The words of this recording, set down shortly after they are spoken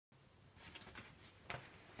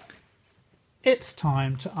It's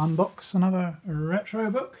time to unbox another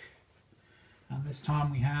retro book, and this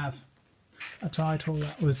time we have a title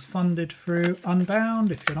that was funded through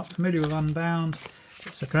Unbound. If you're not familiar with Unbound,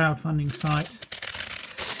 it's a crowdfunding site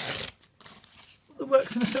that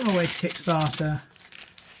works in a similar way to Kickstarter.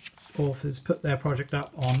 Authors put their project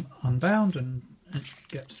up on Unbound and it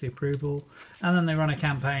gets the approval, and then they run a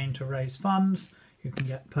campaign to raise funds. You can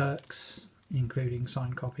get perks, including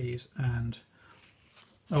signed copies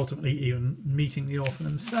ultimately even meeting the author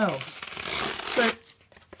themselves. So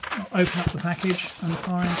I'll open up the package and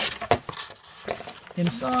find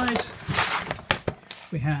inside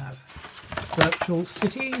we have Virtual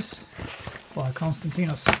Cities by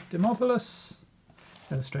Konstantinos Dimopoulos,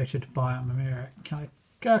 illustrated by Maria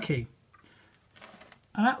Kallikai.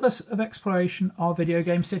 An atlas of exploration of video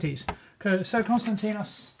game cities. So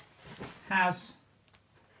Konstantinos has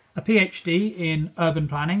a PhD in urban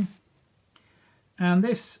planning, and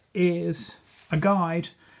this is a guide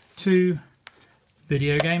to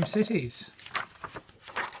video game cities.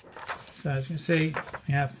 So as you can see,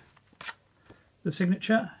 we have the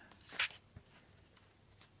signature,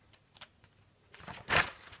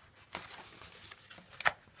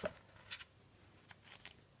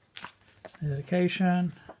 the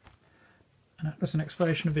dedication, and atlas and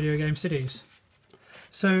exploration of video game cities.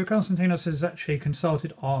 So Konstantinos has actually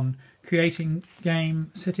consulted on creating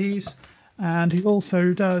game cities, and he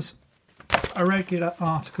also does a regular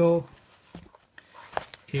article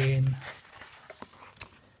in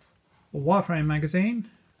Wireframe magazine,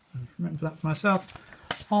 I've written for that for myself,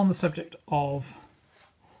 on the subject of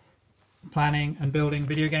planning and building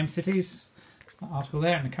video game cities. That article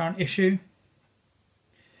there in the current issue,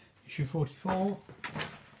 issue 44,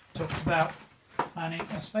 talks about planning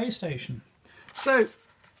a space station. So,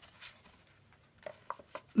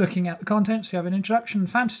 looking at the contents, we have an introduction,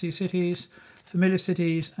 fantasy cities, familiar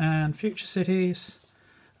cities and future cities,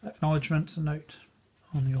 acknowledgements, a note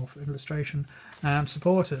on the author illustration, and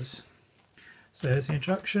supporters. So here's the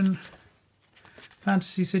introduction.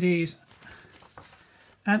 Fantasy cities,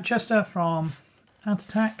 Antchester from Ant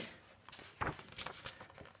Attack,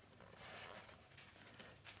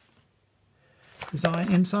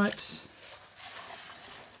 design insights,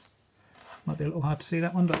 might be a little hard to see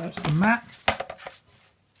that one, but that's the map.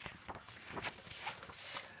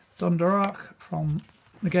 Dishonoured from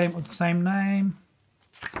the game of the same name.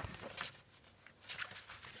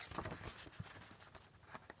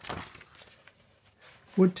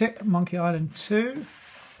 Woodtick, Monkey Island 2.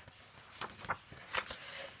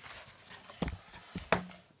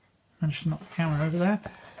 Managed to knock the camera over there.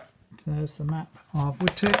 So there's the map of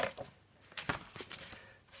Woodtick.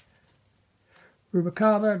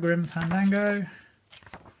 Rubalcaba, Grim Fandango.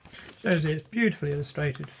 Shows it's beautifully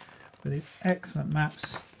illustrated with these excellent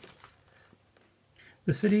maps.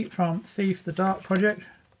 The City from Thief the Dark Project,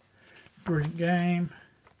 brilliant game.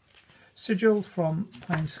 Sigil from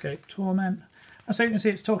Planescape Torment. And so you can see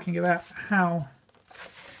it's talking about how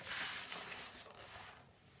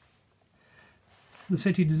the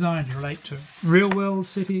city designs relate to real world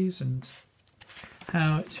cities and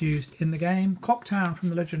how it's used in the game. Clocktown from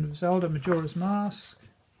The Legend of Zelda Majora's Mask.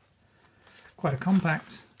 Quite a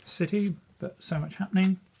compact city, but so much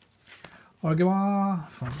happening. Orgrimmar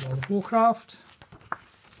from World of Warcraft.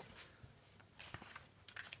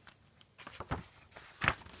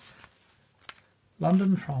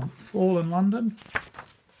 London from Fallen London.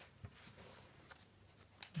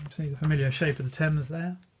 You can see the familiar shape of the Thames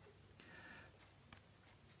there.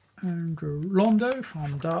 And Londo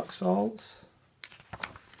from Dark Souls.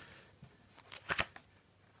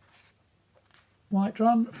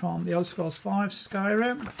 Whiterun from the Elder Scrolls V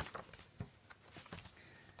Skyrim.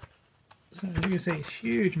 So as you can see,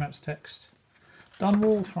 huge amounts of text.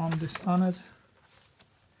 Dunwall from Dishonoured.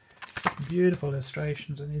 Beautiful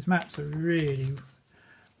illustrations, and these maps are really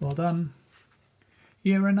well done.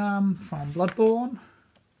 Uranam from Bloodborne.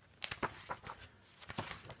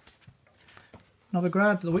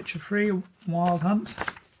 Novigrad, The Witcher 3 Wild Hunt.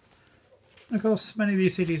 And of course, many of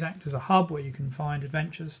these cities act as a hub where you can find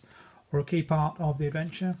adventures or a key part of the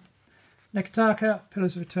adventure. Nekataka,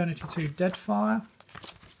 Pillars of Eternity 2 Deadfire.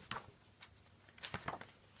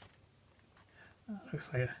 That looks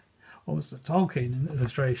like almost a Tolkien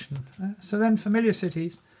illustration. So then familiar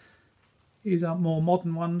cities, these are more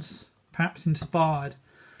modern ones, perhaps inspired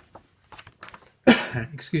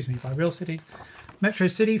excuse me, by real cities. Metro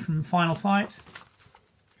City from Final Fight.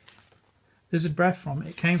 Lizard Breath from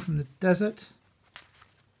It Came from the Desert.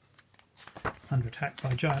 Under attack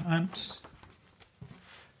by giant ants.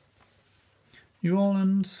 New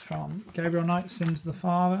Orleans from Gabriel Knight Sins the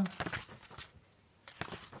Father.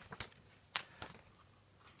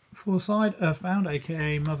 Full side, Earthbound,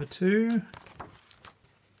 aka Mother 2.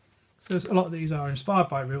 So a lot of these are inspired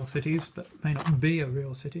by real cities, but may not be a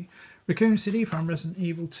real city. Raccoon City from Resident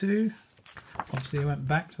Evil 2. Obviously I went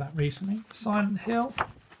back to that recently. Silent Hill,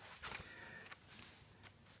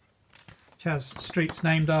 which has streets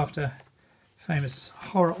named after famous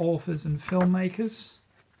horror authors and filmmakers.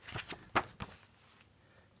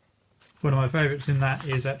 One of my favourites in that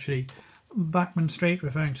is actually Bachman Street,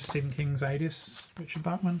 referring to Stephen King's alias, Richard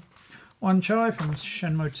Bachman. One Chai from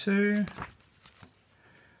Shenmue 2.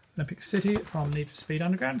 Olympic City from Need for Speed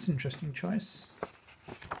Underground. It's an interesting choice.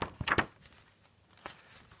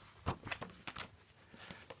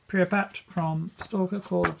 Pripyat from Stalker,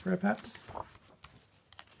 called Pripyat.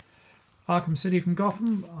 Arkham City from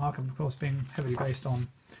Gotham. Arkham, of course, being heavily based on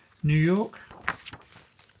New York.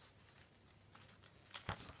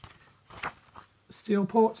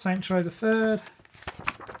 Steelport, Saints Row the Third.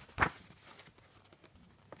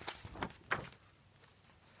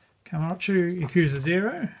 Kamachu, Yakuza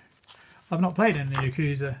 0. I've not played any of the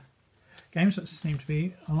Yakuza games, that seem to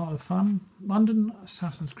be a lot of fun. London,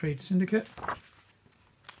 Assassin's Creed Syndicate,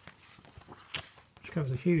 which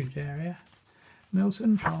covers a huge area.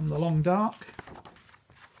 Milton from The Long Dark.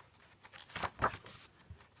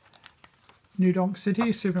 New Donk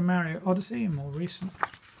City, Super Mario Odyssey, a more recent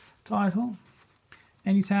title.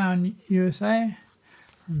 Anytown, USA,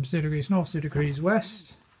 from 0 degrees north, 0 degrees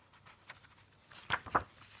west.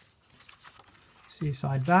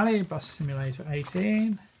 Seaside Valley, Bus Simulator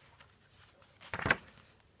 18.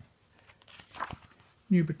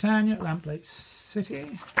 New Britannia, Lamplight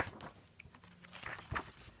City.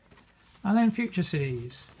 And then Future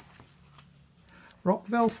Cities.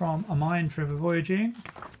 Rockville from A Mind Forever Voyaging.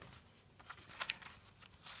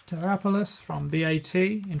 Terrapolis from BAT,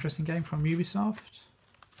 interesting game from Ubisoft.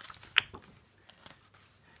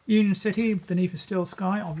 Union City, Beneath a Still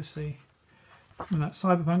Sky, obviously from that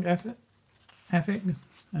cyberpunk epic,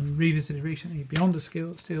 and revisited recently Beyond a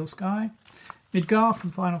Steel Sky. Midgar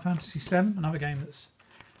from Final Fantasy VII, another game that's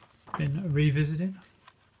been revisited.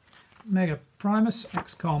 Mega Primus,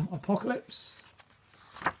 XCOM Apocalypse.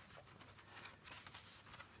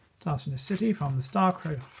 Darkness City from the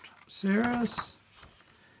StarCraft series.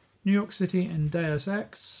 New York City in Deus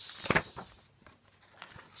Ex.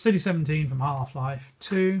 City 17 from Half-Life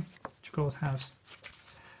 2, which of course has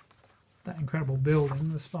that incredible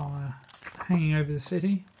building, the spire, hanging over the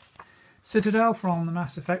city. Citadel from the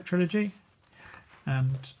Mass Effect trilogy,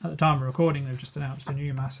 and at the time of recording they've just announced a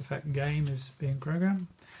new Mass Effect game is being programmed.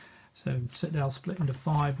 So Citadel split into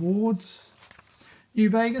 5 wards. New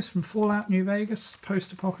Vegas from Fallout New Vegas,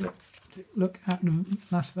 post-apocalyptic look at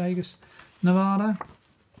Las Vegas, Nevada.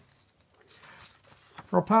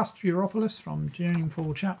 Propast Europolis from Journeying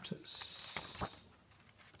Fall Chapters.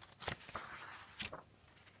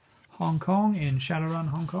 Hong Kong in Shadowrun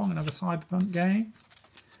Hong Kong, another cyberpunk game.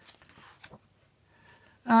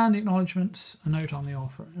 And acknowledgements, a note on the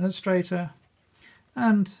author and illustrator,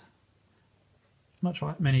 and much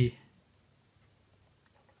like many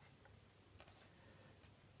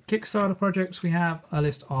Kickstarter projects, we have a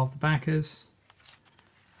list of the backers,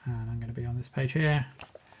 and I'm going to be on this page here,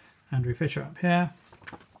 Andrew Fisher up here.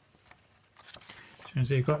 You can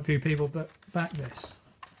see quite a few people that back this.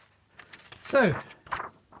 So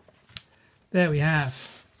there we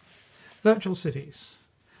have virtual cities.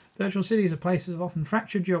 Virtual cities are places of often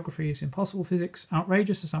fractured geographies, impossible physics,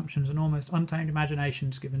 outrageous assumptions and almost untamed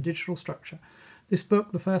imaginations given digital structure. This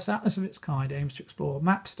book, the first atlas of its kind, aims to explore,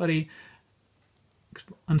 map, study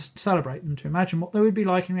and celebrate them, to imagine what they would be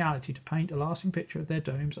like in reality, to paint a lasting picture of their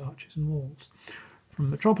domes, arches and walls. From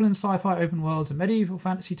metropolitan sci-fi open worlds and medieval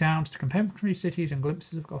fantasy towns to contemporary cities and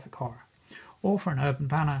glimpses of Gothic horror. Author and urban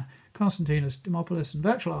planner Konstantinos Dimopoulos and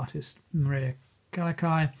virtual artist Maria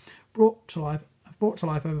Kallikai have brought to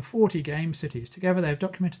life over 40 game cities. Together they have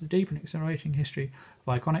documented the deep and exhilarating history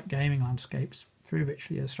of iconic gaming landscapes through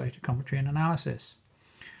richly illustrated commentary and analysis.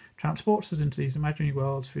 Transports us into these imaginary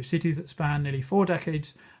worlds through cities that span nearly 4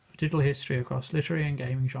 decades of digital history across literary and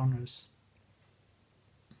gaming genres.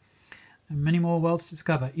 And many more worlds to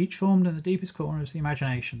discover, each formed in the deepest corners of the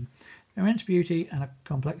imagination. Immense beauty and a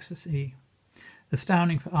complexity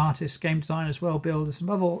astounding for artists, game designers, world builders, and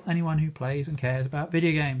above all, anyone who plays and cares about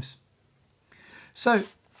video games. So,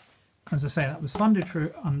 as I say, that was funded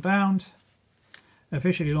through Unbound.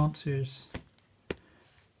 Officially launches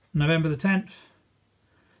November the 10th,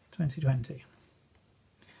 2020.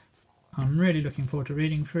 I'm really looking forward to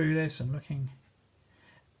reading through this and looking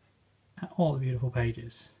at all the beautiful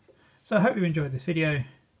pages. So I hope you enjoyed this video.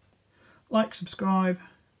 Like, subscribe,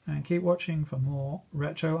 and keep watching for more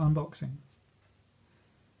retro unboxing.